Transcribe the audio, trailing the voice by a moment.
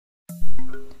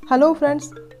Hello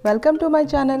friends, welcome to my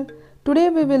channel. Today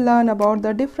we will learn about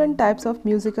the different types of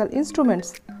musical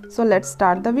instruments. So let's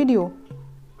start the video.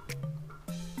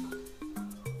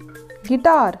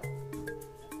 Guitar,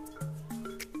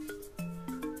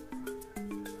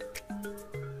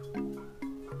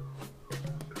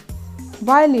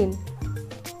 violin,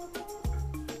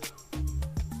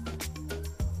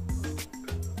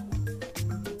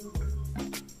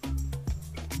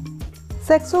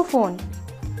 saxophone,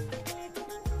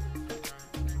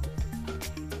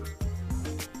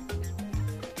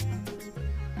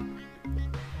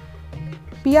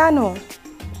 piano,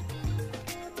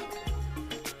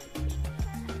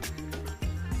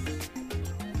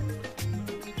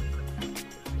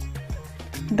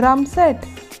 drum set,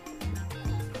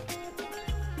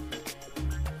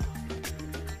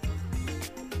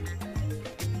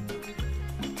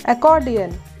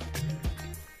 accordion,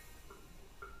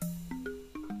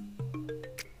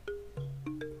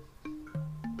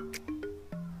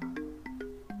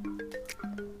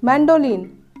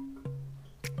 mandolin,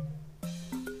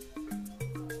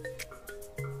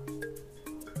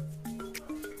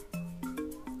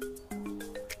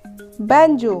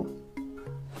 banjo,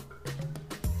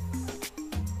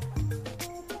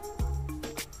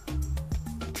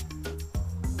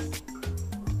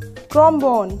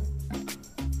 trombone,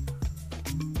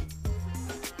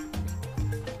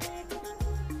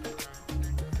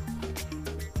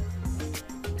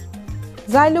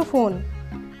 xylophone,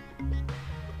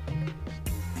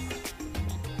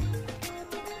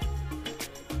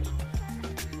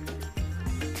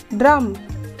 drum,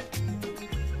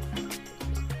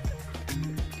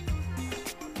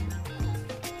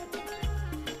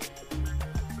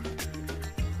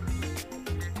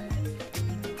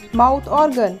 mouth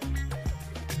organ,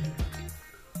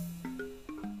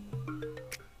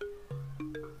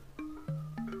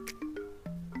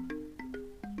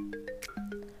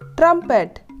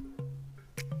 trumpet,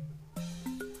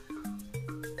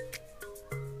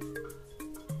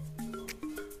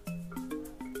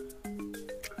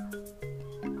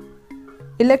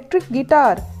 electric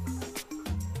guitar,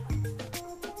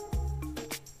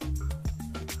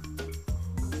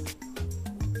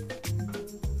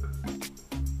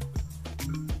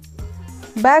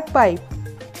 bagpipe,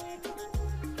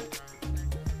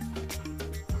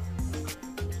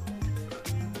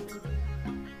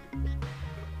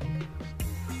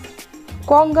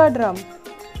 conga drum,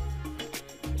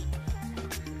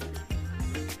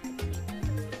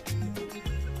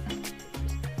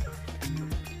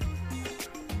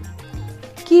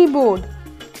 keyboard,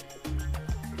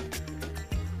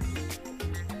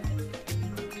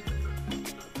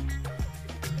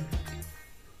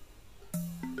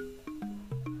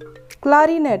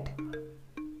 clarinet,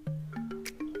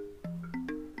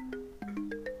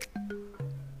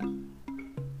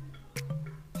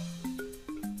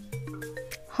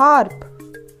 harp,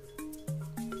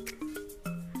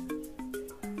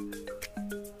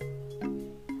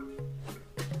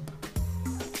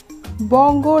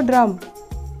 bongo drum,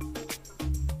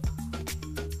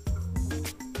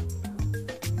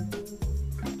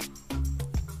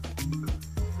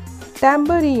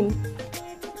 tambourine,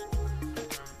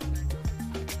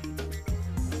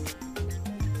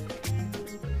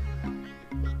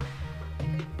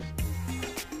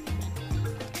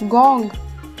 gong,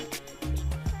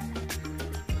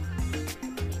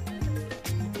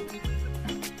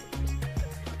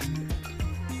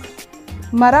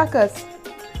 maracas,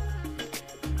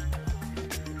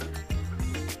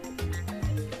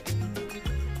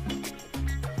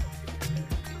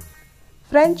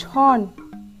 French horn,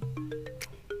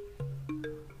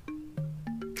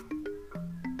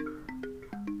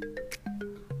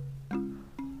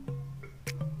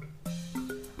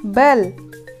 bell,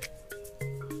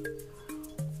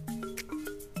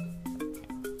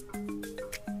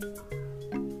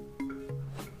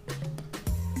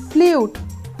 flute.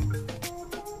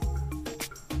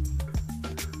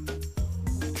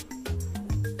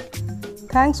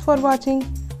 Thanks for watching.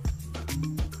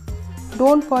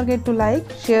 Don't forget to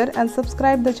like, share and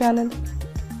subscribe the channel.